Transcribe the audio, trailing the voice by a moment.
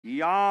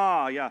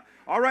Yeah.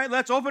 All right,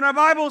 let's open our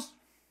Bibles.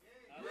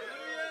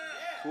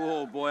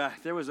 Oh, boy,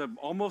 there was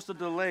almost a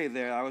delay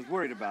there. I was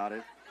worried about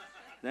it.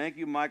 Thank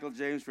you, Michael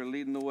James, for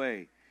leading the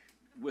way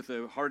with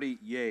a hearty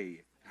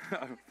yay.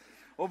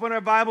 Open our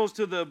Bibles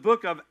to the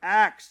book of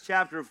Acts,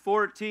 chapter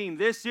 14.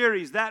 This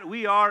series that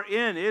we are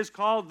in is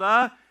called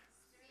the...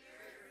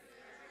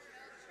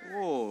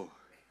 Oh.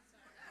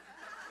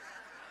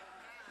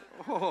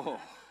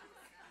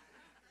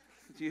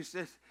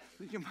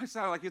 You might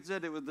sound like you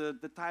said it was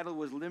the title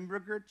was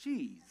Limburger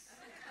Cheese.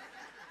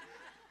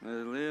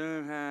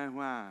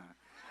 Wow.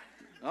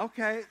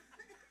 Okay.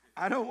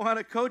 I don't want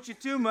to coach you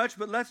too much,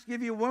 but let's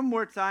give you one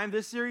more time.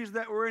 This series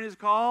that we're in is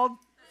called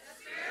The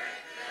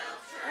Spirit-Filled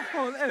Church.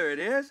 Oh, there it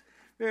is.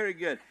 Very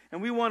good.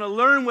 And we want to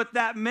learn what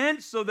that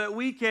meant so that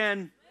we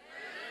can...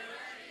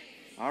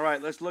 All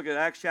right, let's look at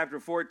Acts chapter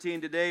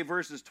 14 today,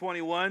 verses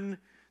 21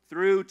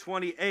 through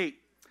 28.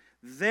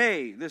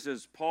 They, this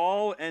is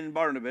Paul and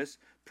Barnabas,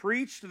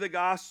 preached the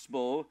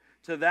gospel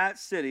to that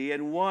city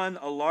and won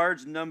a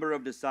large number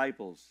of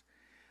disciples.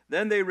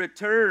 Then they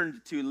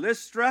returned to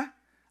Lystra,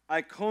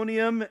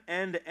 Iconium,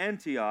 and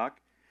Antioch,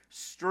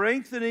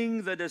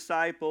 strengthening the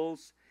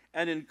disciples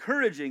and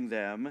encouraging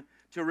them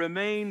to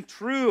remain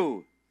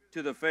true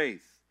to the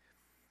faith.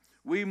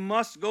 We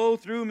must go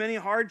through many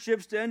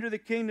hardships to enter the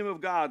kingdom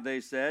of God,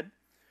 they said.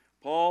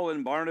 Paul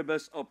and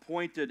Barnabas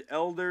appointed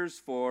elders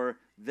for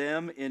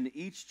them in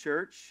each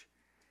church,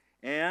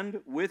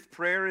 and with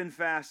prayer and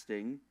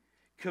fasting,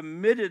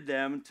 committed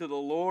them to the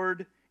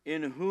Lord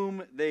in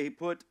whom they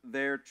put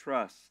their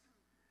trust.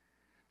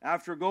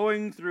 After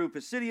going through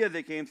Pisidia,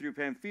 they came through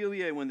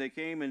Pamphylia, and when they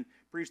came and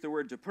preached the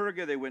word to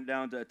Perga, they went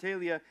down to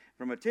Attalia.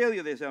 From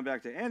Attalia, they went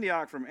back to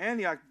Antioch. From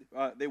Antioch,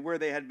 where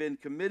they had been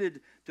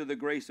committed to the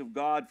grace of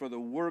God for the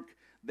work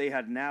they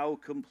had now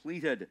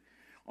completed.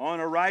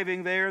 On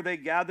arriving there, they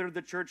gathered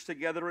the church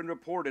together and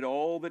reported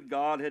all that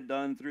God had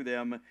done through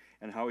them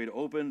and how he'd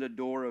opened a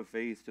door of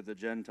faith to the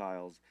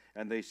Gentiles.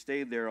 And they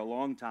stayed there a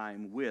long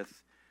time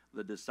with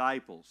the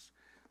disciples.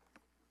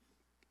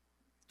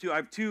 I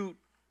have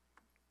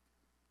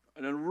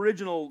an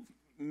original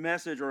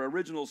message or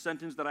original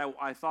sentence that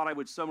I thought I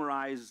would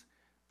summarize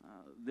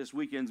this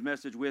weekend's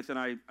message with, and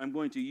I'm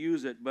going to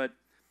use it, but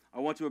I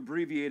want to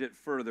abbreviate it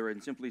further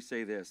and simply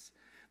say this.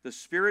 The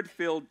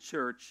Spirit-filled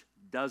church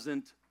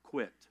doesn't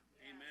quit.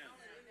 Amen.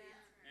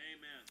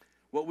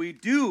 What we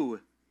do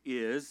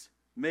is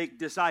make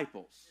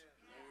disciples,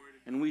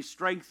 and we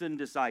strengthen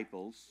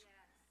disciples,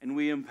 and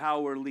we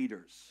empower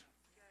leaders.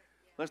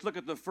 Let's look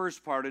at the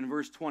first part in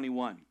verse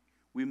 21.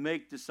 We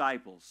make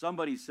disciples.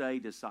 Somebody say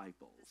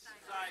disciples.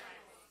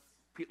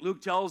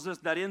 Luke tells us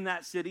that in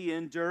that city,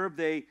 in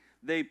Derbe,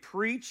 they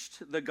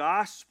preached the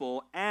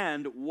gospel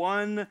and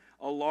won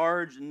a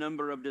large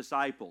number of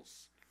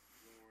disciples.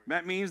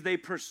 That means they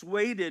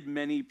persuaded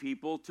many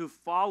people to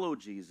follow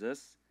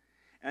Jesus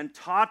and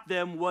taught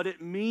them what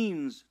it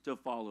means to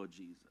follow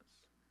Jesus.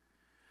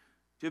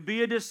 To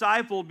be a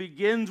disciple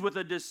begins with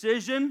a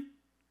decision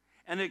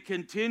and it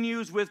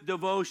continues with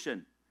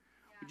devotion.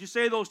 Would you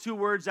say those two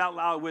words out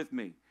loud with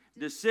me?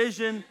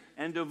 Decision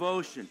and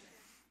devotion.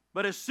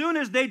 But as soon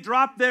as they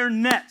dropped their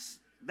nets,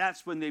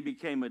 that's when they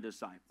became a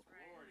disciple.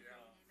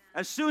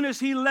 As soon as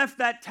he left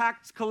that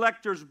tax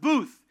collector's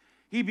booth,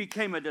 he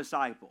became a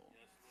disciple.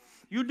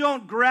 You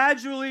don't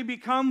gradually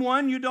become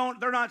one.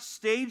 They're not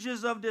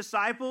stages of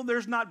disciple.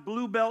 There's not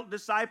blue belt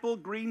disciple,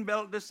 green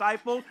belt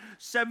disciple,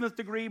 7th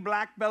degree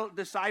black belt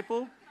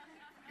disciple.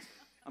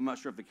 I'm not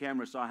sure if the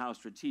camera saw how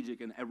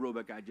strategic and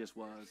aerobic I just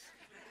was.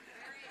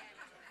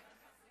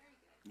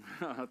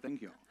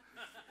 Thank you.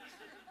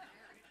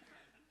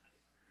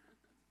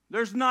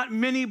 There's not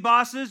many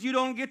bosses. You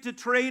don't get to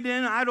trade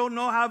in. I don't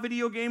know how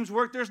video games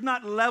work. There's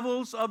not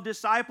levels of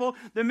disciple.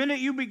 The minute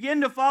you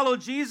begin to follow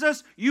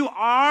Jesus, you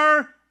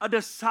are a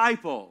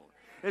disciple.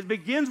 It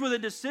begins with a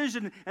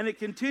decision and it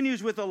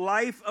continues with a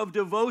life of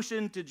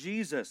devotion to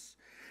Jesus.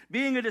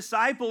 Being a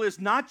disciple is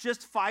not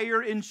just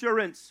fire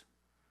insurance.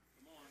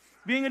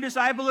 Being a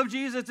disciple of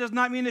Jesus does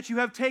not mean that you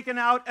have taken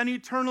out an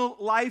eternal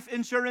life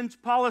insurance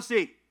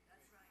policy.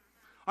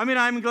 I mean,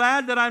 I'm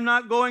glad that I'm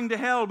not going to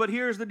hell, but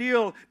here's the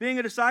deal. Being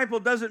a disciple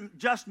doesn't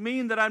just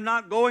mean that I'm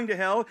not going to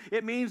hell.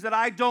 It means that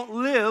I don't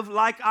live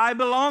like I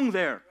belong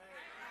there.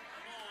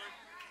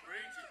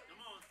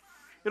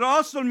 It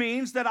also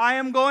means that I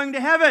am going to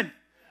heaven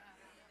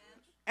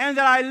and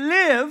that I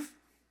live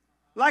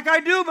like I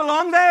do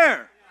belong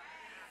there.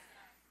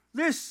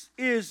 This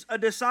is a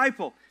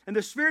disciple. And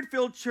the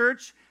Spirit-filled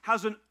church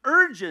has an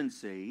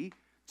urgency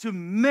to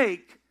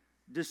make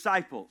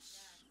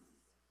disciples.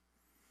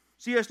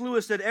 C.S.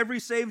 Lewis said every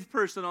saved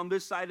person on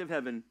this side of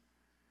heaven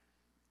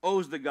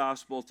owes the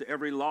gospel to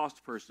every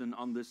lost person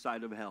on this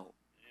side of hell.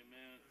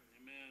 Amen.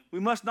 We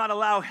must not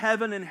allow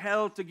heaven and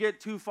hell to get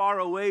too far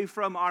away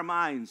from our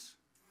minds.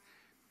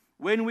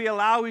 When we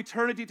allow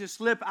eternity to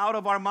slip out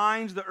of our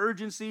minds, the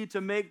urgency to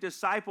make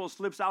disciples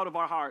slips out of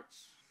our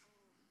hearts.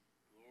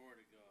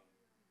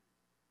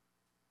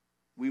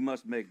 We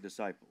must make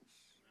disciples.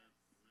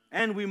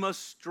 And we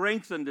must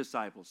strengthen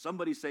disciples.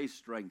 Somebody say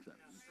strengthen.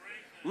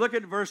 Look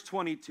at verse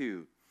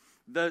 22.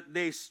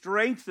 They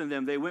strengthened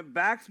them. They went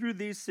back through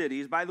these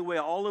cities. By the way,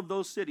 all of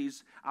those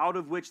cities out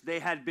of which they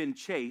had been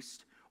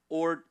chased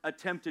or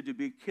attempted to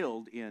be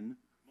killed in,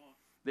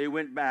 they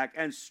went back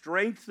and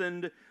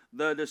strengthened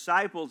the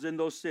disciples in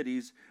those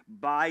cities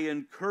by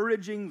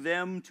encouraging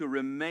them to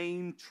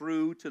remain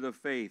true to the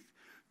faith.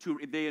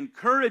 They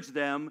encouraged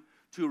them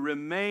to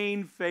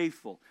remain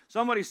faithful.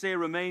 Somebody say,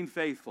 remain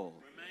faithful.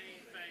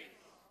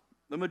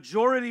 The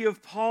majority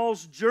of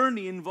Paul's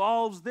journey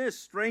involves this,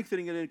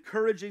 strengthening and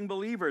encouraging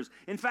believers.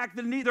 In fact,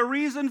 the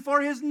reason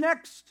for his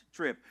next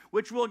trip,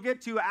 which we'll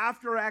get to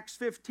after Acts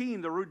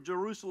 15, the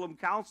Jerusalem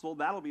Council,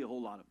 that'll be a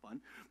whole lot of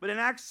fun. But in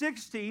Acts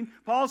 16,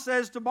 Paul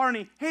says to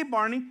Barney, hey,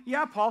 Barney,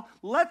 yeah, Paul,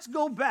 let's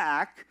go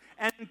back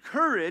and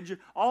encourage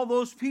all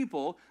those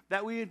people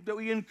that we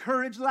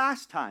encouraged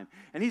last time.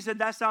 And he said,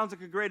 that sounds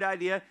like a great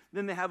idea.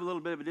 Then they have a little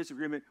bit of a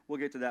disagreement. We'll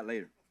get to that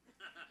later.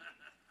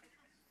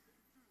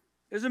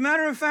 As a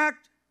matter of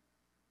fact,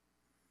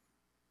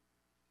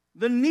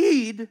 the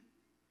need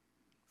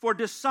for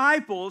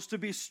disciples to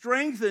be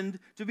strengthened,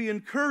 to be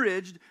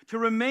encouraged, to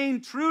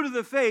remain true to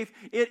the faith,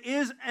 it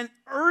is an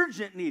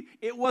urgent need.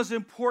 It was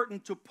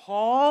important to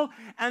Paul,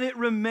 and it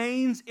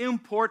remains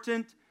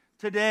important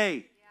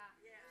today.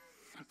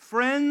 Yeah.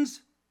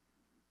 Friends,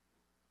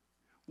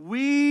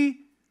 we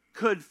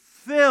could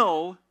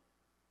fill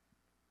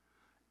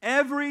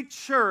every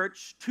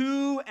church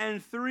 2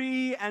 and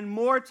 3 and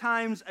more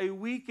times a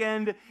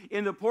weekend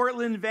in the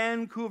Portland,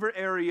 Vancouver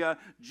area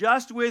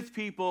just with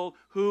people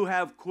who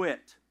have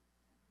quit.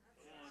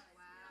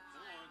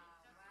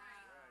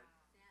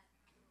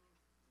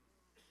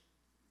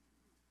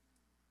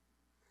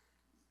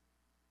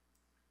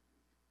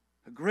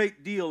 A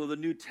great deal of the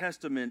New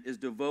Testament is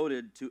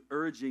devoted to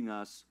urging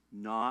us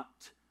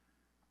not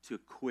to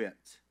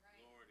quit,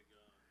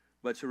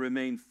 but to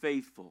remain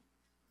faithful,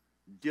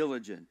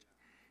 diligent,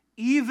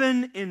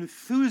 even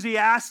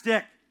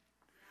enthusiastic.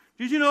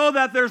 Did you know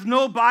that there's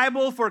no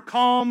Bible for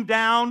calm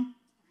down?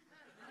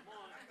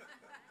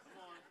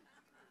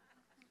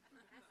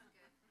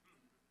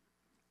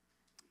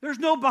 There's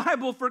no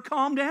Bible for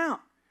calm down.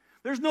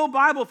 There's no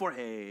Bible for,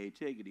 hey,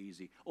 take it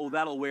easy. Oh,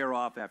 that'll wear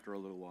off after a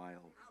little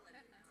while.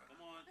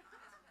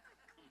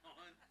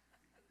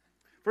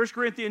 1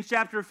 Corinthians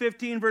chapter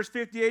 15, verse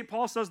 58,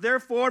 Paul says,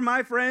 therefore,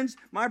 my friends,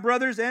 my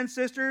brothers and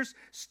sisters,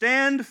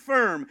 stand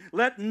firm.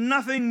 Let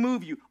nothing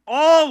move you.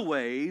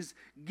 Always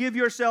give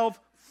yourself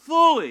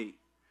fully.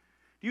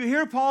 Do you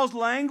hear Paul's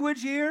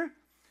language here?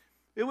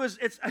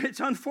 It's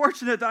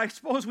unfortunate that I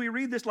suppose we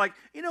read this like,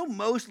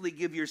 mostly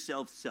give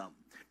yourself some.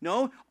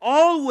 No,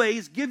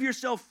 always give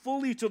yourself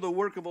fully to the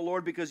work of the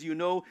Lord because you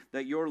know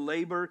that your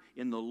labor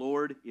in the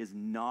Lord is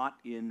not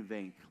in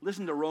vain.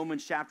 Listen to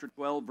Romans chapter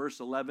 12, verse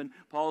 11.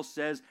 Paul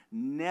says,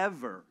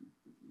 never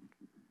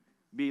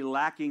be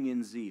lacking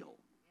in zeal.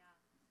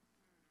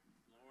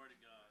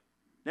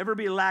 Never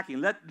be lacking.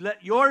 Let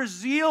your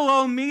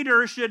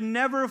zeal-o-meter should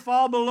never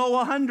fall below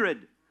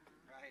 100.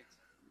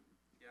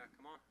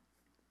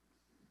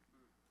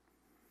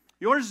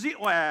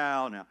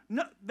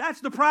 No,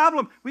 that's the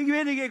problem.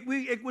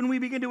 When we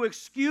begin to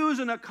excuse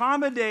and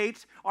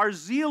accommodate our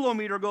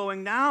zealometer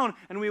going down,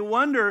 and we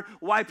wonder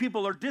why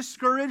people are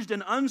discouraged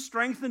and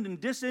unstrengthened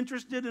and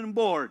disinterested and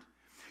bored.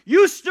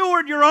 You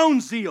steward your own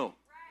zeal.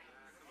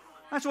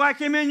 That's why I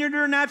came in here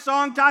during that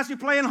song, Tossie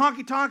playing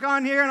honky tonk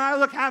on here, and I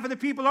look, half of the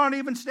people aren't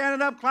even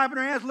standing up, clapping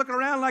their hands, looking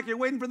around like you're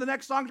waiting for the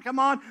next song to come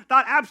on.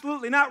 Thought,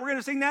 absolutely not. We're going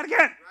to sing that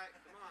again.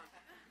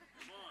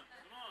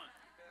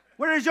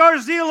 Where is your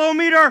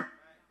zealometer?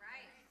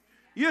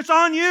 It's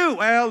on you.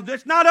 Well,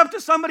 it's not up to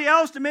somebody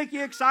else to make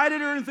you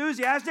excited or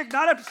enthusiastic.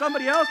 Not up to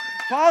somebody else.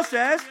 Paul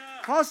says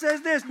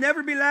this,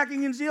 never be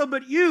lacking in zeal,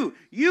 but you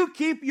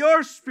keep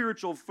your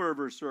spiritual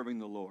fervor serving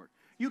the Lord.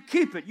 You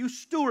keep it. You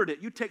steward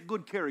it. You take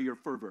good care of your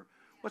fervor.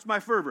 What's my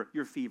fervor?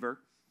 Your fever.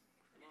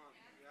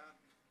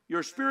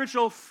 Your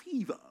spiritual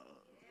fever.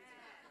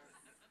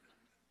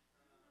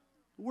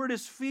 The word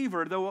is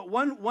fever. Though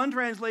one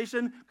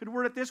translation could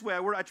word it this way.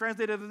 I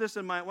translated this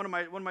in one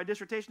of my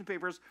dissertation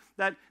papers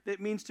that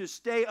it means to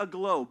stay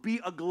aglow,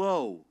 be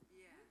aglow.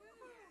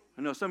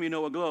 I know some of you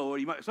know aglow, or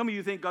some of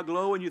you think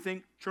aglow and you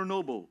think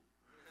Chernobyl.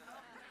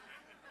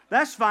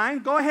 That's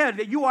fine. Go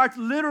ahead. You are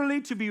literally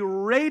to be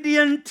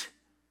radiant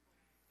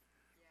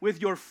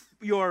with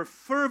your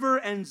fervor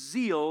and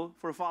zeal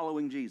for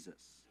following Jesus.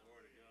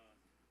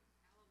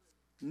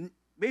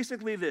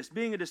 Basically this,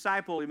 being a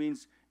disciple,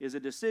 is a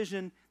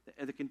decision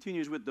that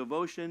continues with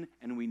devotion,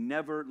 and we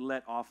never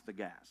let off the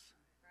gas.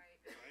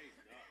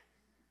 Right.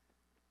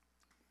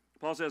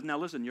 Paul says, now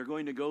listen, you're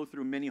going to go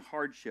through many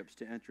hardships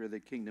to enter the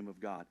kingdom of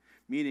God,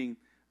 meaning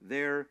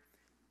there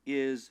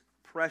is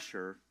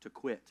pressure to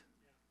quit.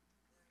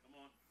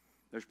 Come on.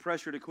 There's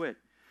pressure to quit.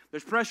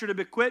 There's pressure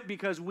to quit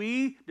because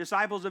we,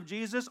 disciples of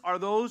Jesus, are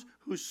those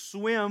who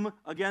swim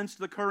against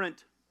the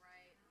current.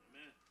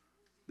 Right.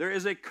 There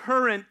is a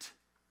current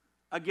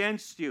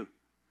against you.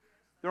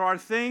 There are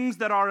things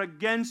that are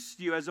against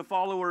you as a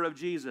follower of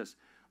Jesus.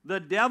 The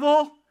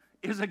devil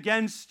is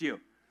against you.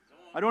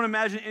 I don't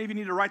imagine any of you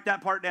need to write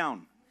that part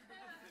down.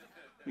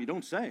 You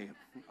don't say.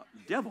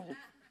 Devil?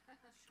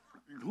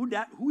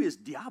 Who is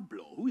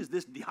Diablo? Who is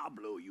this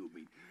Diablo you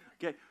mean?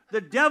 Okay, the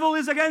devil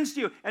is against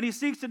you, and he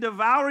seeks to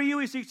devour you.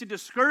 He seeks to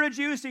discourage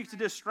you. He seeks to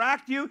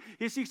distract you.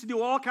 He seeks to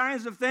do all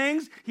kinds of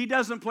things. He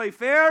doesn't play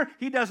fair.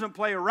 He doesn't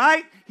play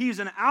right. He's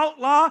an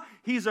outlaw.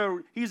 He's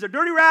a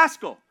dirty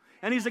rascal,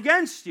 and he's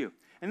against you.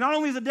 And not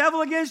only is the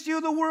devil against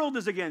you, the world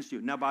is against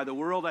you. Now, by the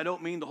world, I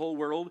don't mean the whole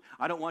world.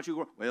 I don't want you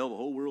to go, well, the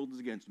whole world is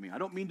against me. I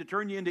don't mean to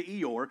turn you into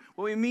Eeyore.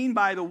 What we mean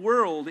by the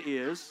world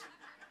is...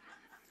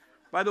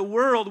 By the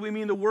world, we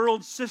mean the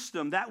world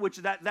system,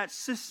 that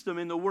system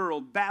in the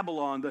world,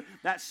 Babylon,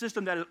 that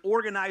system that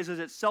organizes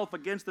itself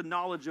against the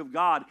knowledge of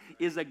God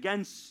is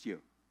against you.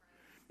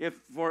 If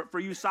for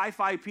you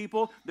sci-fi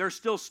people, they're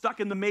still stuck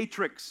in the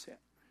Matrix.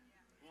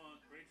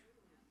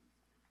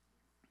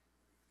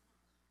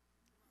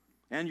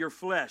 And your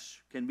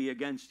flesh can be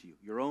against you,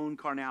 your own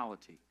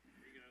carnality,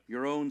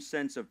 your own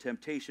sense of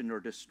temptation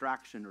or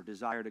distraction or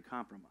desire to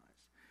compromise.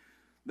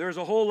 There's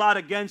a whole lot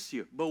against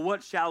you, but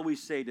what shall we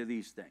say to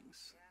these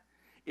things?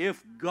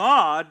 If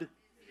God,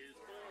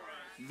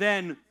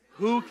 then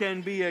who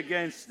can be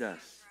against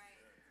us?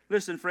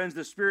 Listen, friends,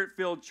 the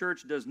Spirit-filled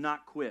church does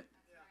not quit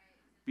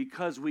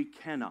because we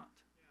cannot.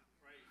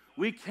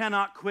 We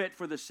cannot quit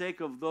for the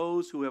sake of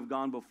those who have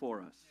gone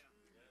before us.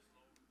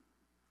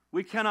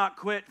 We cannot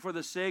quit for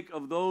the sake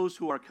of those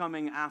who are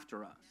coming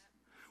after us.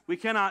 We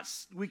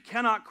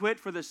cannot quit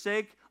for the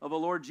sake of the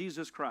Lord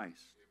Jesus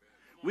Christ.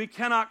 We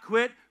cannot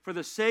quit for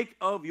the sake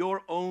of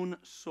your own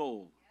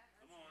soul.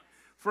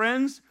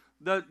 Friends,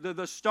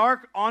 the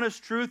stark,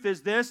 honest truth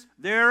is this: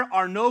 there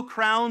are no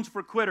crowns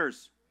for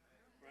quitters.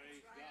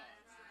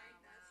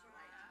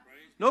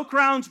 No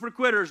crowns for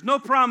quitters, no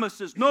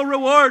promises, no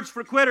rewards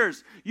for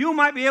quitters. You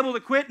might be able to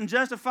quit and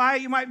justify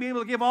it. You might be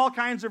able to give all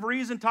kinds of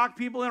reason, talk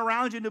people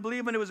around you into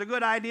believing it was a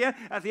good idea.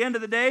 At the end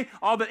of the day,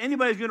 all that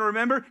anybody's going to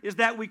remember is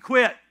that we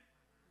quit.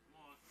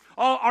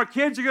 All our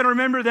kids are going to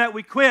remember that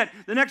we quit.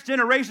 The next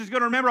generation is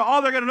going to remember,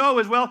 all they're going to know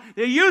is, well,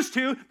 they used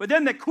to, but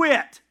then they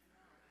quit.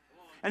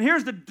 And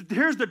here's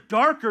the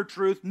darker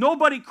truth: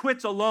 nobody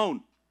quits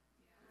alone.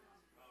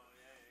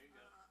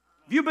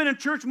 If you've been in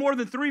church more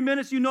than 3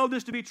 minutes, you know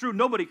this to be true.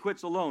 Nobody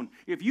quits alone.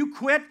 If you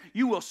quit,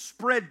 you will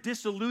spread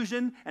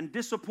disillusion and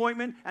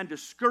disappointment and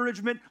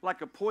discouragement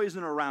like a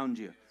poison around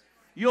you.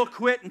 You'll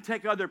quit and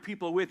take other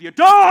people with you.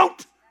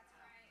 Don't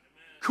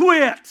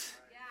quit.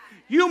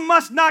 You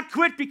must not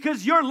quit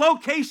because your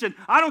location,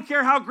 I don't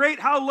care how great,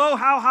 how low,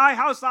 how high,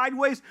 how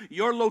sideways,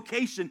 your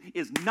location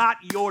is not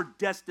your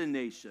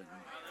destination.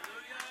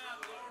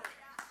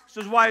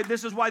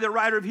 This is why the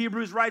writer of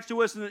Hebrews writes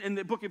to us in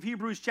the book of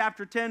Hebrews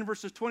chapter 10,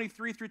 verses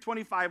 23 through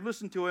 25.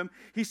 Listen to him.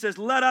 He says,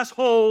 "Let us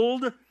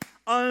hold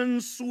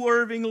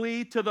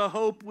unswervingly to the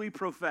hope we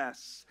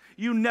profess."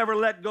 You never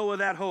let go of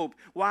that hope.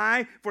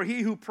 Why? For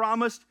he who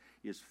promised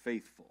is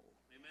faithful.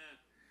 Amen.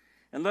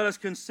 And let us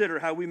consider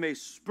how we may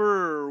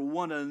spur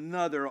one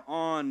another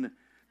on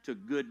to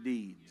good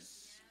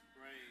deeds.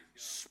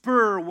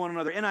 Spur one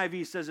another.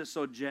 NIV says it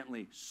so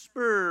gently.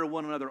 Spur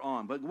one another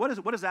on. But what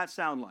does that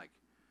sound like?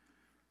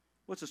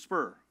 What's a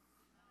spur?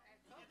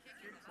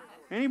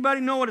 Anybody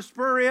know what a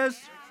spur is?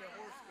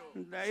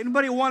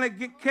 Anybody want to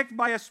get kicked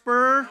by a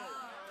spur?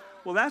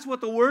 Well, that's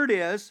what the word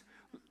is.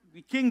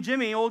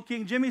 Old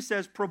King Jimmy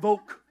says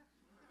provoke.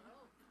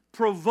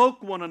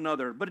 Provoke one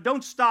another. But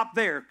don't stop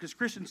there, because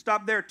Christians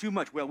stop there too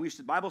much. Well,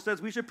 the Bible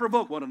says we should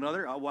provoke one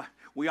another.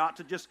 We ought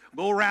to just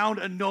go around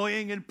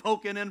annoying and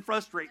poking and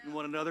frustrating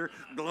one another.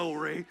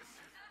 Glory.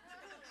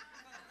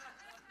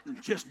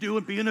 Just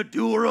being a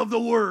doer of the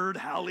word.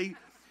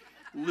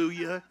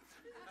 Hallelujah.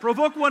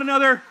 Provoke one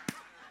another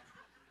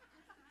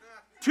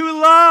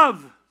to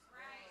love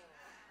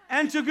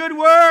and to good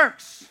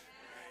works.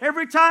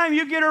 Every time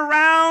you get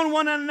around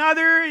one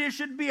another, it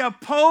should be a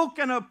poke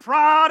and a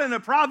prod and a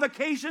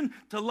provocation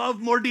to love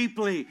more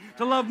deeply,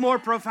 to love more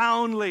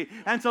profoundly,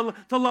 and to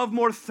love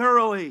more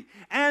thoroughly,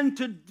 and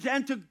to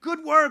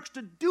good works,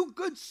 to do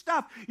good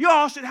stuff. You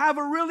all should have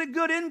a really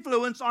good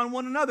influence on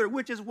one another,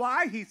 which is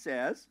why he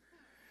says,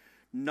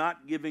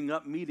 not giving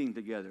up meeting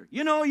together.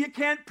 You know, you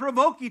can't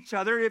provoke each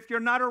other if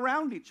you're not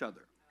around each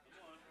other.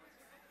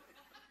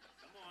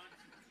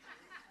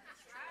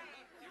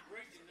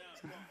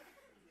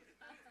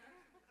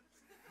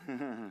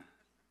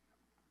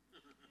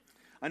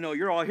 I know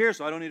you're all here,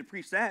 so I don't need to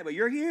preach that, but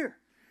you're here.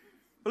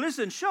 But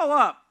listen, show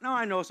up. Now,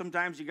 I know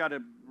sometimes you got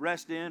to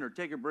rest in or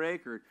take a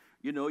break, or,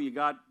 you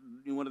got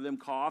one of them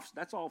coughs.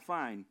 That's all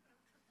fine.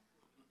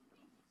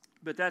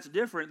 But that's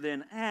different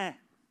than, I'm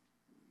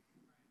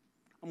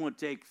going to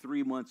take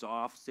 3 months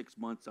off, 6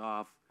 months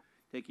off,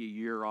 take a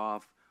year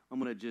off. I'm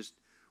going to just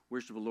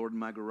worship the Lord in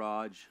my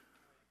garage.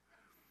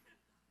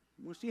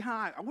 Well, see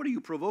how? What are you,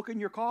 provoking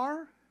your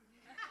car?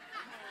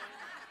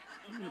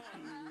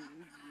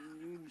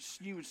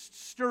 You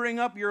stirring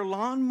up your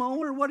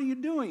lawnmower? What are you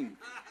doing?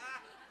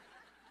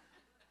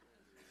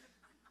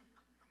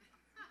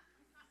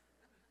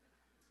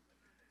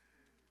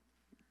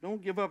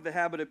 Don't give up the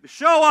habit of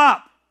show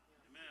up.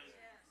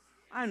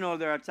 Amen. I know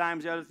there are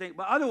times you have to think,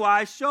 but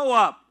otherwise, show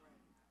up.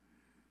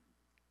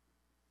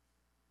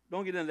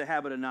 Don't get into the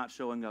habit of not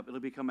showing up. It'll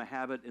become a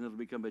habit and it'll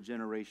become a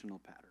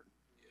generational pattern.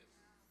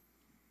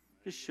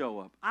 Just show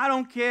up. I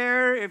don't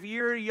care if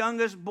your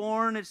youngest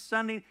born, it's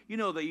Sunday. You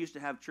know they used to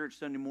have church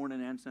Sunday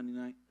morning and Sunday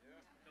night. Yeah.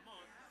 Come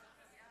on.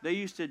 They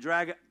used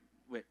to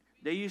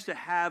they used to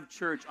have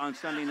church on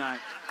Sunday night.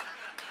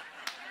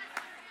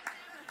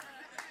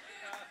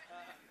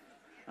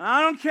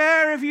 I don't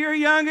care if your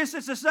youngest,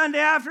 it's a Sunday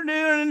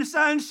afternoon and the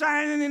sun's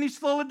shining and he's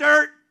full of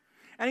dirt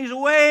and he's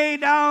way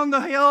down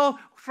the hill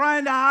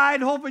trying to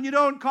hide, hoping you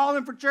don't call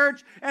him for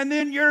church, and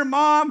then your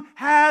mom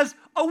has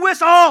a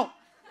whistle.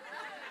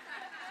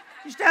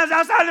 She stands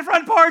outside the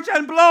front porch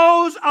and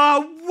blows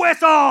a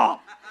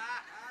whistle.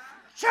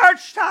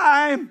 Church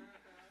time.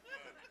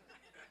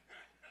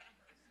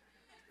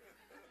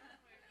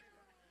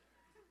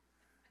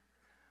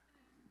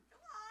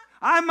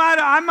 I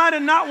might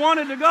have not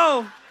wanted to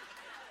go.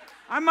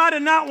 I might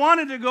have not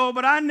wanted to go,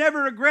 but I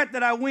never regret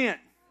that I went.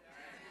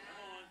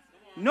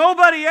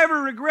 Nobody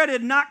ever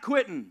regretted not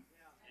quitting.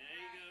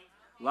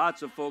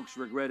 Lots of folks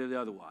regretted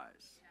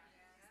otherwise.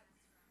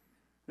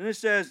 And it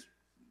says,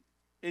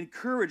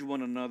 encourage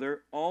one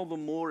another all the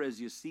more as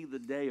you see the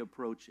day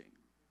approaching.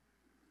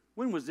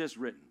 When was this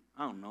written?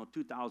 I don't know,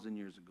 2,000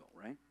 years ago,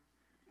 right?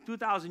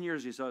 2,000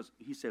 years, he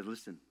says,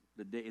 listen,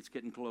 the day it's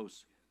getting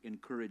close.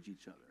 Encourage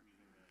each other.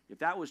 If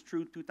that was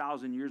true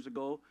 2,000 years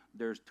ago,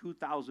 there's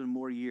 2,000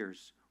 more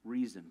years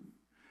reason.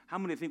 How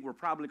many think we're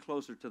probably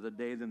closer to the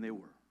day than they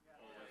were?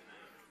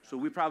 So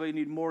we probably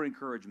need more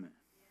encouragement.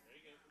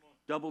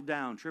 Double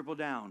down, triple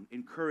down.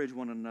 Encourage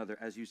one another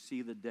as you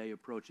see the day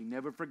approaching.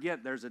 Never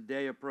forget there's a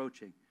day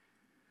approaching.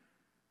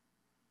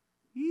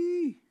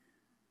 Yee.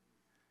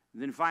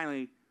 And then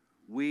finally,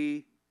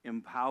 we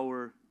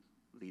empower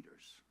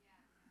leaders.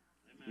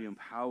 We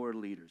empower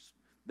leaders.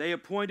 They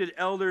appointed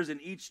elders in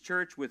each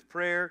church with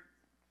prayer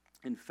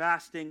and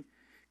fasting,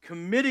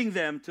 committing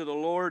them to the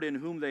Lord in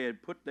whom they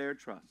had put their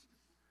trust.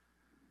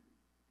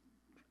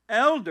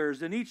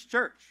 Elders in each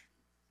church.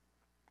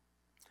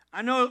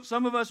 I know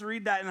some of us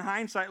read that in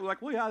hindsight, we're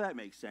like, well, yeah, that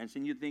makes sense.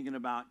 And you're thinking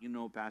about,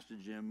 Pastor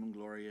Jim and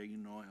Gloria,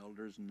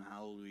 elders and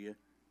hallelujah.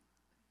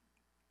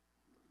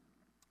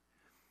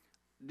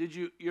 Did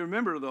you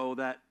remember, though,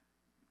 that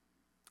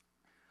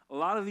a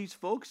lot of these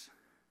folks,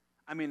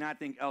 I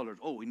think elders,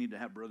 we need to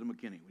have Brother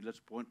McKinney. Let's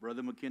appoint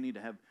Brother McKinney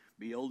to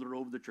be elder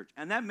over the church.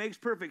 And that makes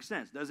perfect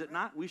sense, does it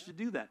not? We should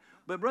do that.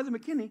 But Brother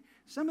McKinney,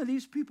 some of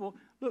these people,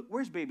 look,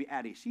 where's baby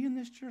Addie? Is she in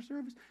this church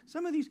service?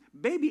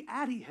 Baby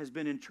Addie has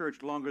been in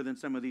church longer than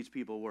some of these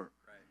people were.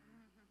 Right.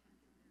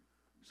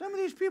 Some of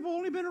these people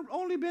only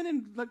been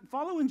in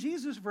following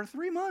Jesus for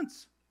 3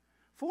 months,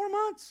 4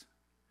 months.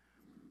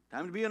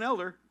 Time to be an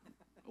elder.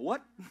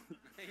 What?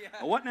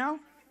 Yeah. What now?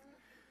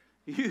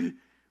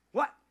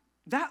 What?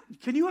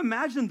 Can you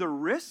imagine the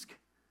risk?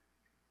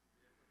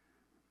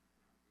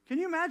 Can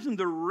you imagine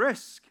the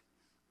risk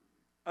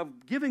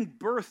of giving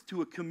birth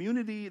to a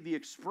community, the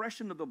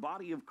expression of the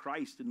body of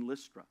Christ in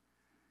Lystra,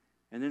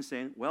 and then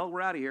saying, well,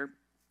 we're out of here,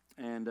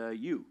 and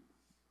you,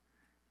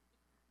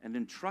 and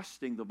then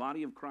trusting the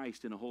body of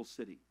Christ in a whole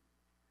city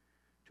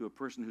to a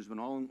person who's been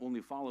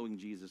only following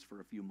Jesus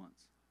for a few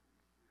months?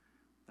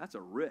 That's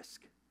a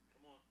risk.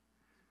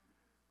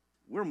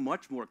 We're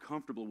much more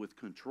comfortable with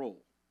control.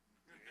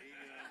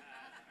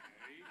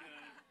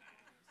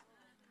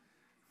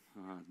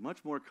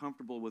 Much more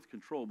comfortable with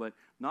control, but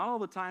not all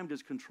the time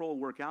does control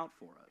work out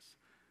for us.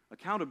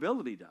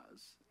 Accountability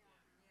does,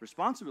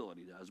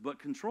 responsibility does, but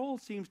control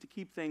seems to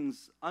keep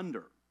things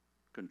under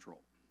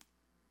control.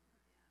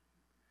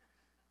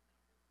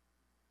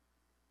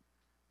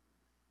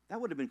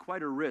 That would have been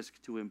quite a risk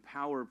to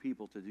empower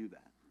people to do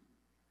that.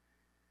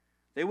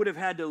 They would have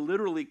had to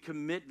literally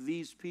commit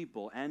these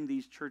people and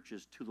these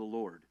churches to the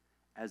Lord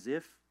as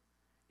if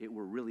it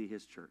were really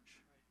His church.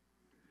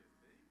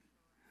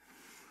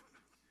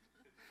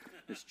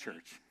 This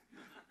church.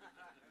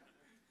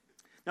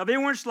 Now, they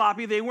weren't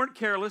sloppy. They weren't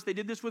careless. They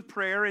did this with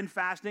prayer and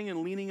fasting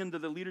and leaning into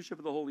the leadership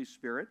of the Holy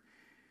Spirit.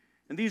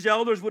 And these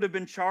elders would have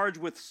been charged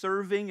with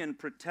serving and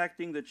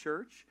protecting the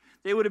church.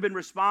 They would have been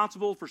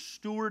responsible for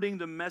stewarding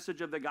the message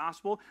of the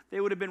gospel.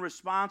 They would have been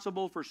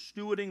responsible for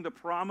stewarding the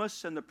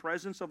promise and the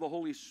presence of the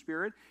Holy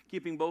Spirit,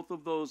 keeping both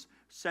of those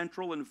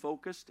central and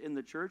focused in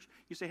the church.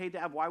 You say, hey,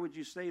 Dad, why would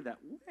you say that?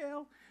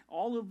 Well,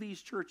 all of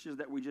these churches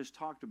that we just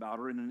talked about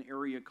are in an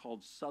area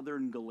called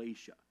Southern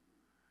Galatia.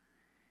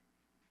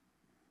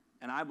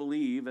 And I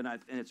believe, and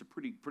it's a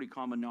pretty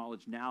common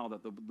knowledge now,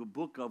 that the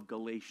book of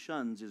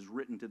Galatians is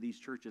written to these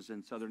churches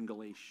in Southern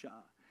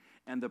Galatia.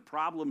 And the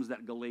problems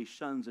that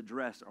Galatians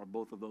address are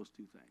both of those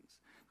two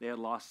things. They had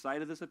lost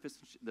sight of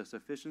the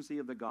sufficiency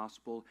of the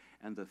gospel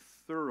and the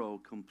thorough,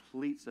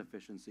 complete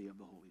sufficiency of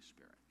the Holy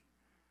Spirit.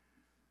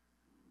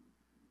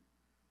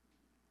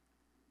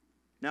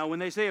 Now, when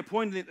they say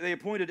they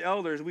appointed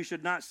elders, we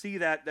should not see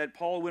that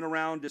Paul went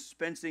around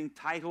dispensing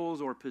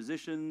titles or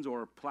positions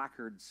or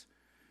placards.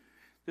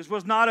 This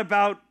was not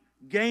about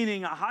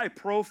gaining a high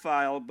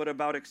profile, but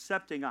about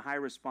accepting a high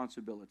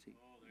responsibility.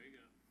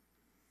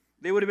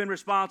 They would have been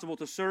responsible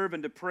to serve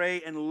and to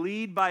pray and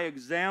lead by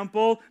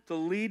example, to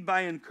lead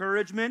by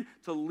encouragement,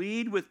 to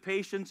lead with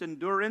patience,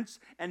 endurance,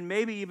 and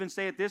maybe even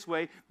say it this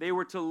way, they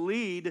were to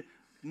lead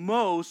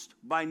most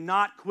by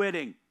not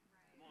quitting.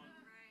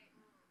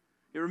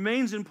 It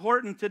remains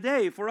important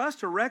today for us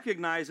to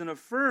recognize and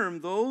affirm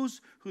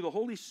those who the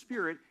Holy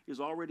Spirit is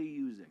already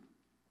using.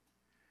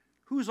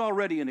 Who's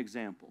already an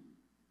example?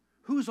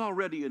 Who's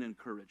already an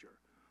encourager?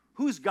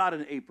 Who's got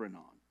an apron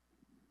on?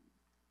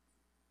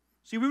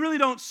 See, we really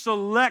don't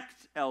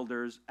select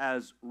elders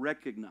as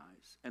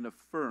recognize and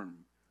affirm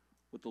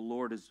who the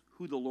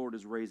Lord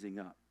is raising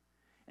up.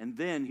 And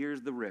then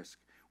here's the risk.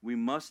 We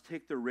must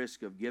take the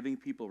risk of giving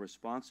people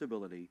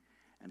responsibility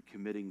and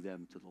committing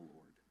them to the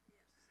Lord.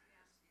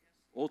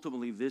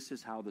 Ultimately, this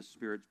is how the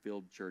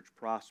Spirit-filled church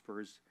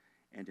prospers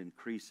and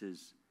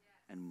increases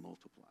and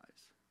multiplies.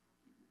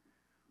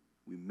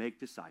 We make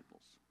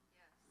disciples.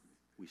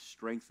 We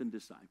strengthen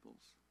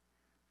disciples.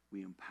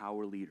 We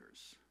empower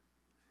leaders.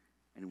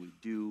 And we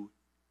do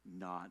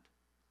not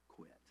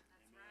quit.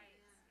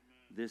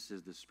 This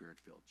is the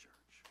Spirit-filled church.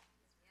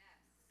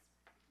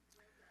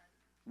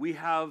 We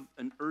have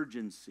an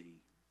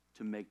urgency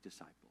to make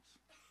disciples.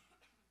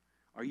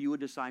 Are you a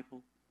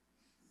disciple?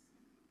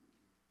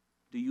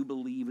 Do you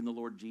believe in the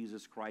Lord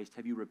Jesus Christ?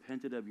 Have you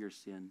repented of your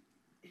sin?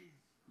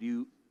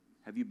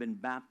 Have you been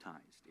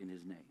baptized in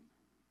his name?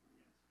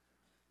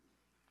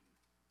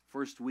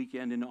 First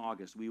weekend in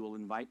August, we will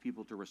invite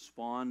people to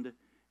respond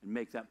and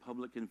make that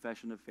public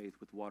confession of faith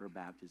with water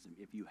baptism.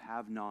 If you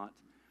have not,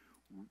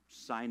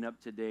 sign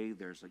up today.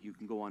 You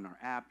can go on our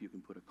app. You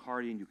can put a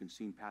card in. You can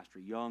see Pastor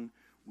Young.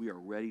 We are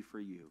ready for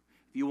you.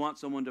 If you want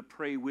someone to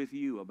pray with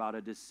you about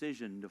a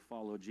decision to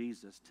follow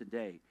Jesus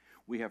today,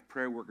 we have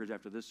prayer workers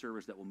after this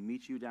service that will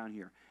meet you down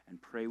here and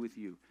pray with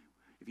you.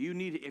 If you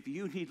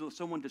need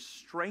someone to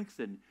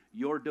strengthen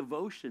your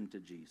devotion to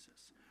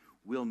Jesus,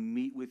 we'll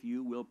meet with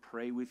you. We'll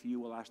pray with you.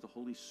 We'll ask the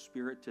Holy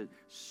Spirit to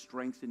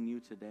strengthen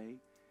you today.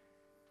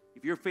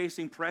 If you're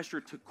facing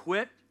pressure to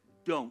quit,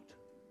 don't.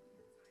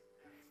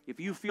 If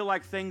you feel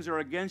like things are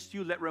against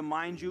you, let me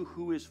remind you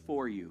who is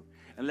for you.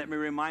 And let me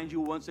remind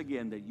you once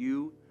again that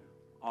you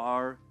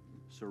are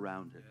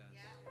surrounded.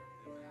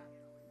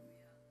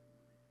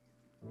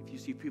 If you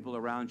see people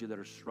around you that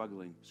are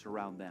struggling,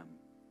 surround them.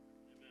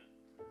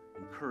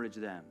 Encourage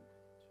them.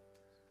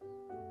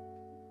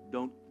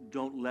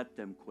 Don't let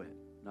them quit.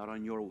 Not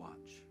on your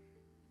watch.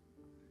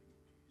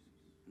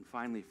 And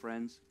finally,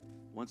 friends,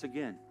 once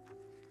again,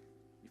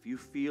 if you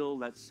feel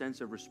that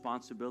sense of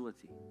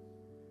responsibility,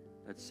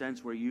 that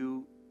sense where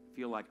you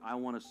feel like I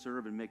want to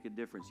serve and make a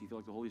difference, you feel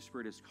like the Holy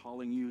Spirit is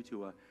calling you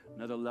to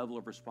another level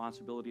of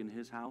responsibility in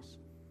his house,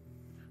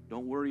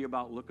 don't worry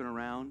about looking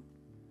around.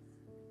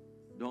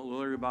 Don't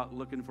worry about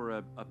looking for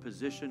a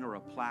position or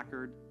a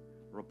placard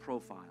or a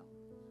profile.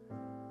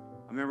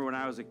 I remember when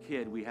I was a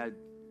kid, we had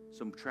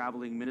some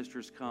traveling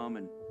ministers come,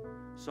 and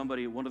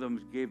one of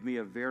them gave me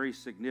a very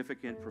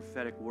significant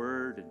prophetic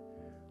word, and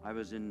I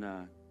was in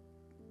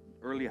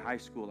early high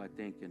school, I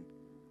think, and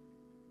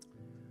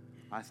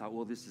I thought,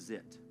 well, this is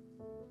it.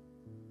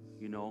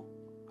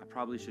 I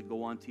probably should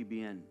go on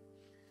TBN.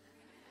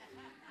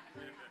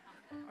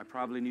 I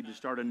probably need to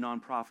start a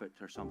nonprofit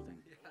or something.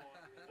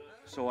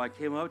 So I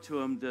came up to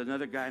him, to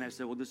another guy, and I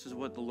said, well, this is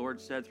what the Lord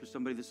said through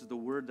somebody. This is the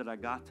word that I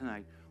got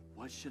tonight.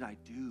 What should I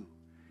do?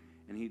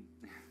 And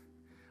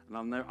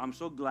I'm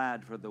so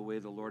glad for the way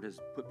the Lord has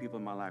put people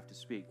in my life to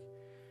speak.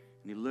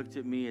 And he looked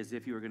at me as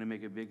if he were going to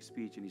make a big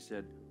speech, and he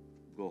said,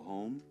 go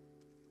home,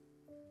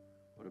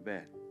 go to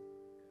bed,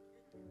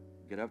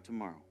 get up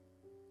tomorrow,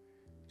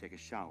 take a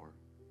shower,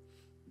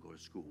 go to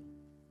school.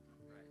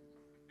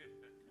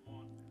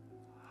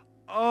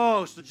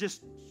 Oh, so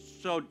just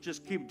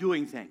keep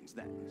doing things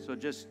then. So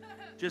just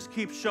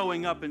keep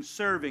showing up and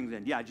serving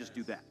then. Yeah, just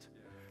do that.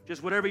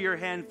 Just whatever your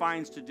hand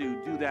finds to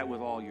do that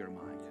with all your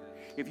mind.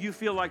 If you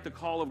feel like the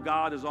call of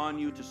God is on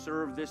you to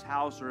serve this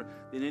house or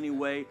in any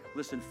way,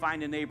 listen,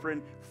 find an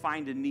apron,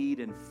 find a need,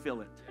 and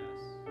fill it.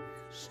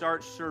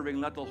 Start serving.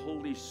 Let the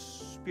Holy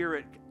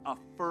Spirit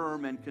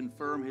affirm and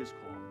confirm his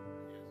call.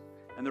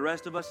 And the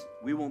rest of us,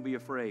 we won't be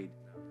afraid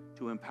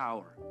to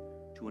empower,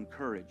 to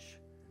encourage,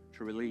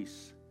 to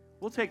release.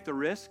 We'll take the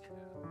risk,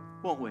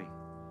 won't we?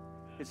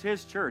 It's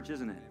his church,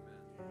 isn't it?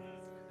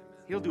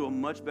 He'll do a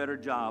much better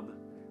job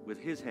with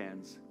his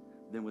hands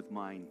than with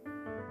mine.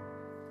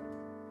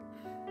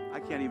 I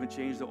can't even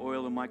change the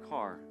oil in my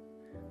car.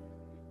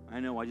 I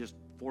know, I just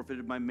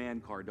forfeited my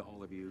man card to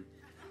all of you.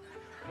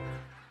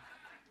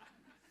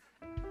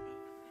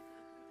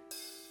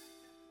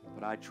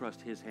 But I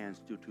trust his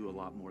hands to do a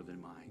lot more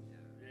than mine.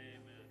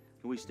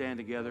 Can we stand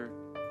together?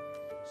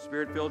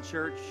 Spirit-filled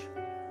church,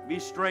 be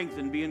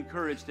strengthened, be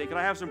encouraged. Can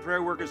I have some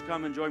prayer workers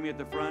come and join me at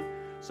the front?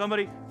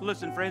 Somebody,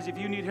 listen, friends, if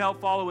you need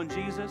help following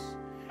Jesus,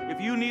 if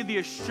you need the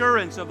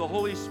assurance of the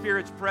Holy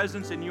Spirit's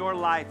presence in your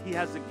life, he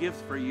has a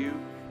gift for you.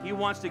 He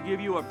wants to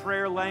give you a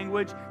prayer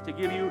language to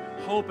give you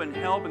hope and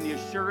help and the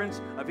assurance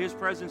of his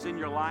presence in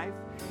your life.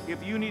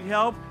 If you need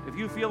help, if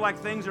you feel like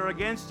things are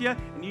against you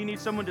and you need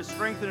someone to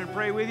strengthen and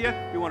pray with you,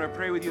 we want to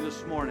pray with you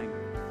this morning.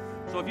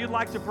 So if you'd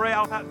like to pray,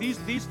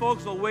 these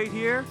folks will wait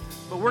here,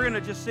 but we're going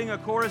to just sing a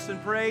chorus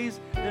and praise.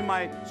 Then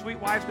my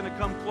sweet wife's going to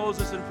come close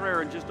us in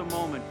prayer in just a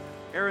moment.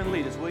 Aaron,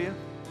 lead us, will you?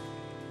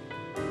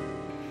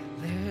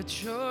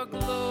 Let your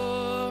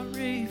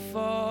glory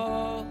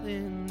fall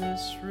in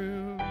this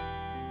room.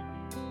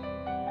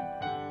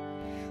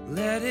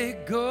 Let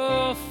it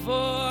go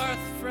forth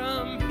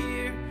from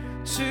here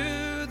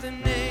to the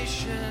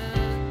nations.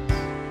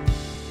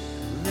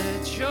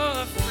 Let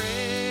your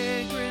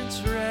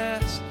fragrance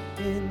rest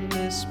in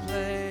this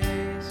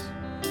place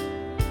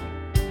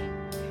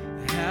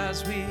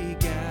as we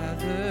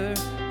gather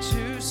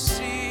to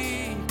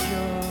seek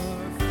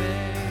your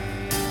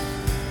face.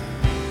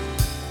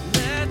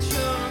 Let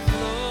your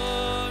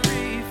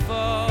glory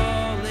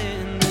fall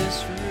in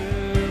this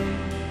room.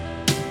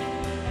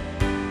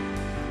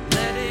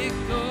 Let it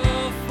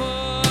go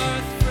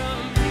forth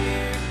from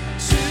here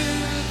to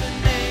the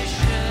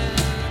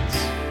nations.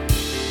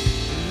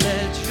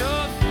 Let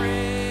your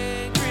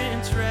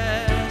fragrance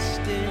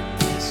rest in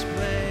this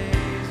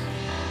place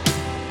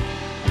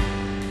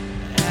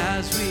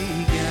as we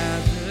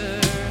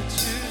gather to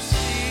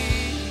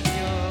see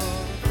your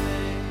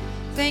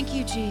face. Thank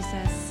you,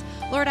 Jesus.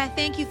 Lord, I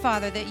thank you,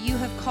 Father, that you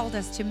have called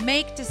us to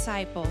make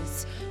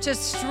disciples, to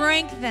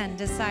strengthen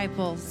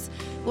disciples,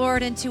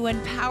 Lord, and to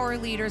empower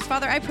leaders.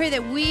 Father, I pray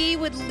that we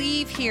would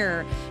leave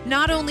here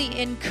not only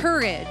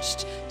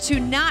encouraged to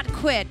not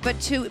quit, but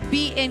to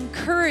be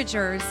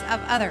encouragers of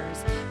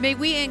others. May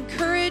we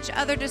encourage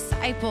other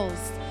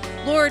disciples.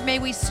 Lord, may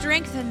we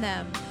strengthen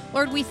them.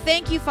 Lord, we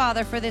thank you,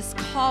 Father, for this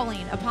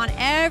calling upon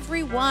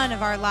every one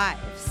of our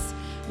lives.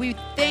 We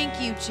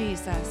thank you,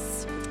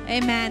 Jesus.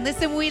 Amen.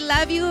 Listen, we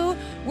love you.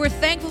 We're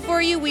thankful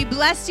for you. We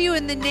bless you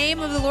in the name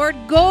of the Lord.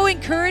 Go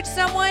encourage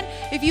someone.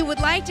 If you would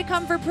like to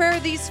come for prayer,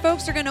 these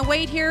folks are going to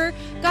wait here.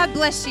 God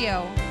bless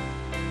you.